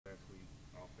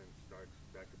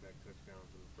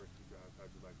How'd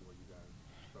you like the way you guys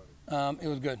started? It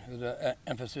was good. It was an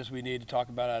emphasis we needed to talk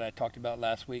about. I talked about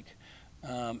last week,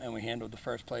 and we handled the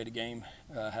first play of the game.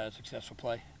 Had a successful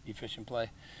play, efficient play.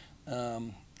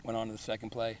 Went on to the second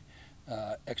play,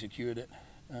 executed it.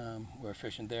 We're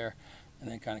efficient there, and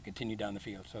then kind of continued down the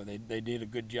field. So they did a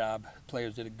good job.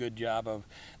 Players did a good job of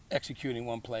executing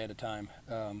one play at a time.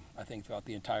 I think throughout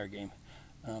the entire game.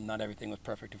 Not everything was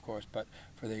perfect, of course, but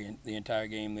for the entire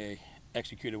game, they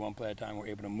executed one play at a time. We're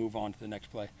able to move on to the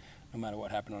next play, no matter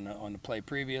what happened on the play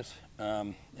previous.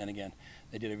 And again,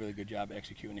 they did a really good job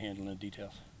executing and handling the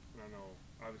details. And I know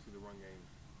obviously the run game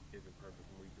isn't perfect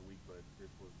from week to week, but this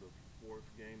was the fourth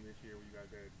game this year where you guys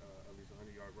had at least a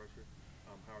 100-yard rusher.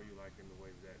 How are you liking the way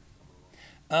that's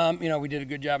coming along? We did a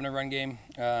good job in the run game.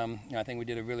 I think we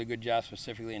did a really good job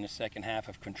specifically in the second half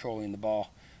of controlling the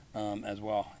ball as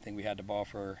well. I think we had the ball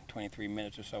for 23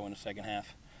 minutes or so in the second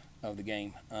half of the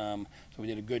game. So we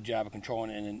did a good job of controlling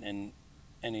it, and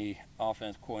any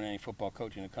offense coordinator, any football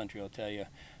coach in the country will tell you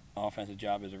offensive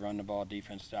job is to run the ball,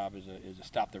 defense job is to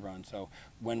stop the run. So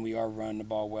when we are running the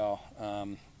ball well,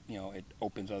 it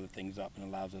opens other things up and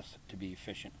allows us to be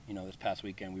efficient. This past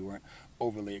weekend we weren't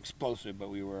overly explosive, but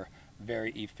we were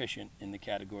very efficient in the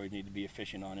categories we need to be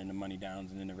efficient on in the money downs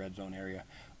and in the red zone area,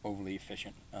 overly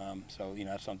efficient. So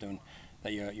that's something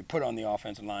that you put on the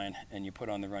offensive line and you put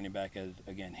on the running back as,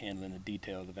 again, handling the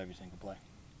details of every single play.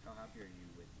 How happy are you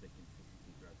with the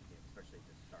consistency throughout the game, especially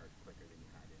to start quicker than you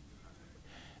had in the past?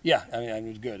 Yeah, I mean, it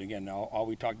was good. Again, all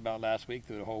we talked about last week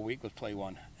through the whole week was play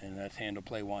one, and that's handle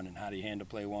play one, and how do you handle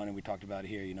play one, and we talked about it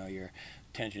here, your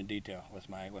attention to detail. What's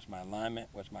my alignment,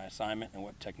 what's my assignment, and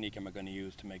what technique am I going to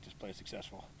use to make this play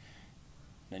successful?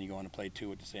 Then you go on to play two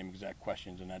with the same exact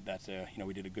questions, and that's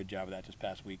we did a good job of that this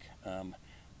past week, and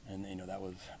that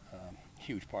was a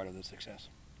huge part of the success.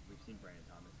 We've seen Brandon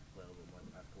Thomas play a little bit more in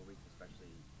the past couple of weeks,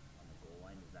 especially on the goal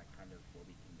line. Is that kind of what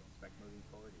we can expect moving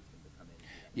forward? Is him to come in and do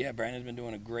that? Yeah, Brandon's been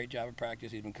doing a great job of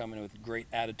practice. He's been coming in with great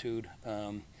attitude,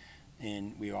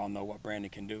 and we all know what Brandon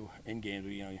can do in games.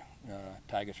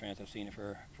 Tigers fans have seen it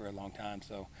for a long time.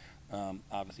 So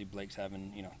obviously Blake's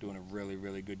doing a really,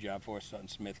 really good job for us. Sutton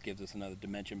Smith gives us another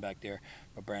dimension back there,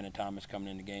 but Brandon Thomas coming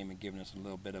in the game and giving us a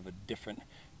little bit of a different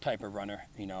type of runner,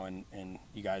 and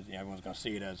you guys, everyone's going to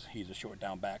see it as he's a short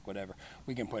down back, whatever.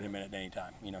 We can put him in at any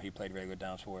time. He played regular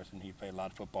downs for us, and he played a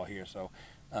lot of football here. So,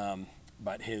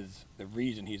 but the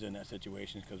reason he's in that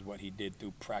situation is because what he did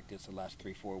through practice the last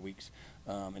 3-4 weeks,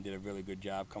 and did a really good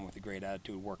job, coming with a great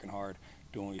attitude, working hard,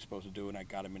 doing what he's supposed to do, and I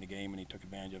got him in the game, and he took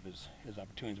advantage of his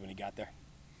opportunities when he got there.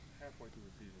 Halfway through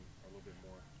the season, or a little bit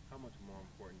more, how much more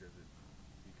important does it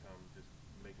become just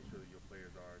making sure that your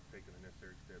players are taking the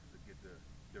necessary steps to get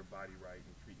their body right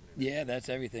and treatment? Yeah, that's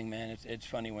everything, man. It's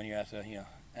funny when you ask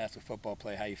a football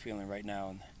player how you feeling right now,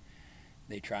 and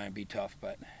they try and be tough,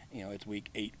 but it's week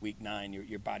 8, week 9,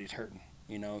 your body's hurting.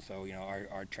 So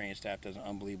our training staff does an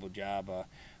unbelievable job.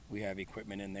 We have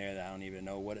equipment in there that I don't even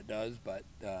know what it does, but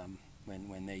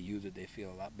when they use it, they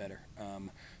feel a lot better.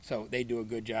 So they do a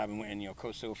good job, and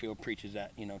Coach Silfield preaches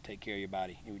that take care of your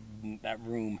body. That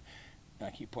room,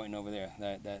 I keep pointing over there.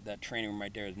 That training room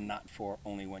right there is not for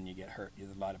only when you get hurt.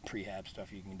 There's a lot of prehab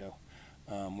stuff you can do.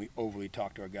 We overly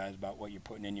talk to our guys about what you're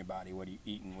putting in your body, what are you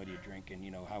eating, what are you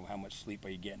drinking, how much sleep are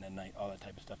you getting at night, all that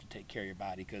type of stuff to take care of your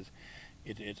body, because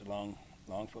it's a long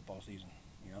football season,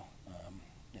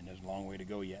 and there's a long way to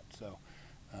go yet. So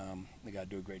they got to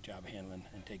do a great job of handling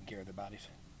and taking care of their bodies.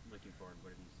 Looking forward,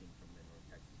 what have you seen from the North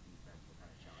Texas defense? What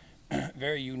kind of challenges?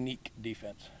 Very unique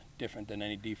defense, different than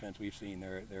any defense we've seen.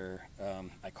 They're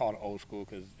I call it old school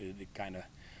because it kind of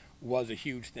was a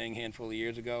huge thing a handful of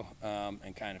years ago,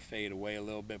 and kind of fade away a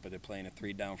little bit, but they're playing a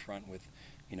 3 down front with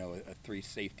a 3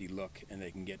 safety look, and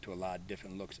they can get to a lot of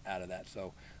different looks out of that.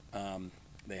 So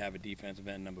they have a defensive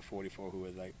end, number 44, who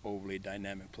is like overly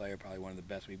dynamic player, probably one of the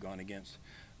best we've gone against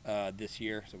this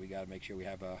year. So we got to make sure we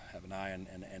have an eye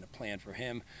and a plan for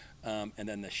him. And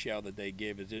then the shell that they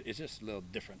give is just a little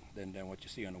different than what you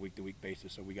see on a week-to-week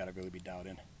basis. So we got to really be dialed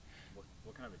in.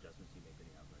 What kind of adjustments do you make when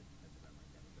you have a defensive end like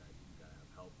that? Is that you got to have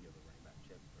help? You have a running back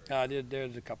chip?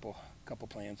 There's a couple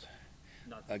plans.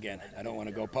 Again, I don't want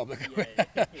to go general. public,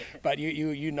 Yeah. but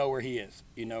you know where he is.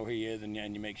 You know where he is, and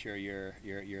you make sure you're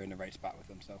in the right spot with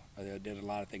him. So there's a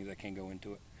lot of things that can go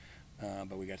into it,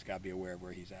 but we just got to be aware of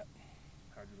where he's at.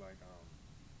 How'd you like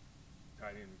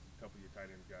tight ends? A couple of your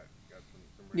tight ends got some.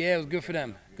 Yeah, it was good for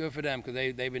them. Good for them because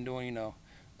they've been doing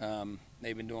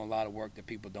they've been doing a lot of work that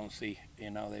people don't see.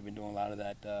 They've been doing a lot of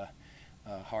that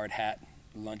hard hat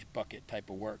lunch bucket type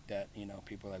of work that, you know,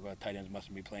 people are like, well, tight ends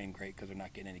mustn't be playing great because they're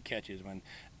not getting any catches, when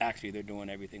actually they're doing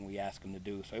everything we ask them to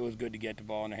do. So it was good to get the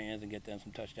ball in their hands and get them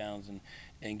some touchdowns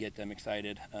and get them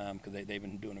excited, because they've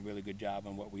been doing a really good job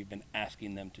on what we've been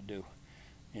asking them to do.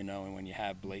 You know, and when you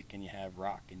have Blake and you have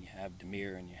Rock and you have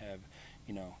Demir and you have,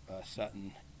 you know,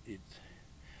 Sutton, it's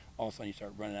all of a sudden you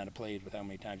start running out of plays with how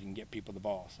many times you can get people the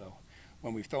ball. So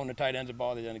when we've thrown the tight ends the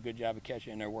ball, they've done a good job of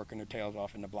catching, and they're working their tails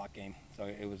off in the block game. So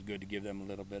it was good to give them a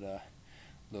little bit of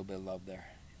love there.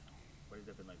 What has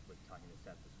it been like with talking to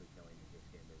Seth this week, knowing that this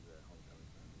game is a homecoming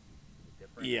for him? Is it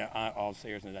different? Yeah, all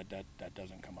seriousness, that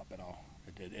doesn't come up at all.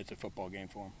 It's a football game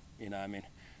for him. You know, I mean,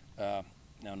 I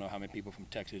don't know how many people from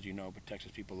Texas you know, but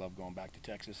Texas people love going back to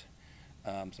Texas.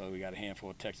 So we got a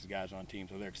handful of Texas guys on team,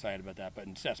 so they're excited about that. But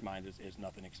in Seth's mind, it's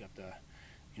nothing except,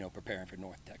 you know, preparing for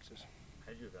North Texas.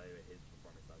 How did you evaluate his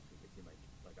performance last week? It seemed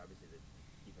like obviously the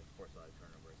defense forced a lot of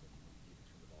turnovers and the defense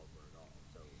turned the ball over at all.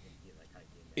 So that kind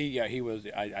of game. Yeah, he was.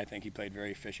 I think he played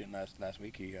very efficient last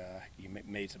week. He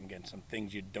made some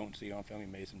things you don't see on film. He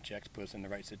made some checks, put us in the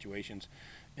right situations.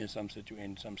 In some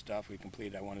stuff, we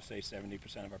completed, I want to say,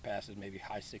 70% of our passes, maybe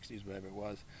high 60s, whatever it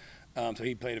was. So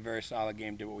he played a very solid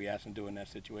game, did what we asked him to do in that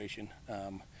situation.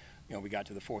 You know, we got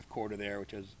to the fourth quarter there,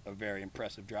 which was a very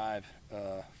impressive drive,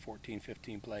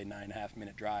 14-15 play,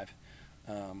 9.5-minute drive.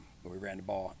 But we ran the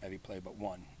ball every play but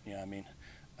one. You know what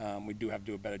I mean? We do have to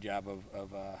do a better job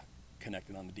of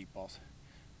connecting on the deep balls.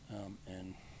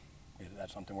 And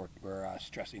that's something we're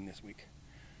stressing this week.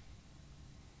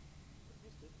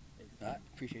 Thanks, Steve.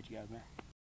 Appreciate you guys, man.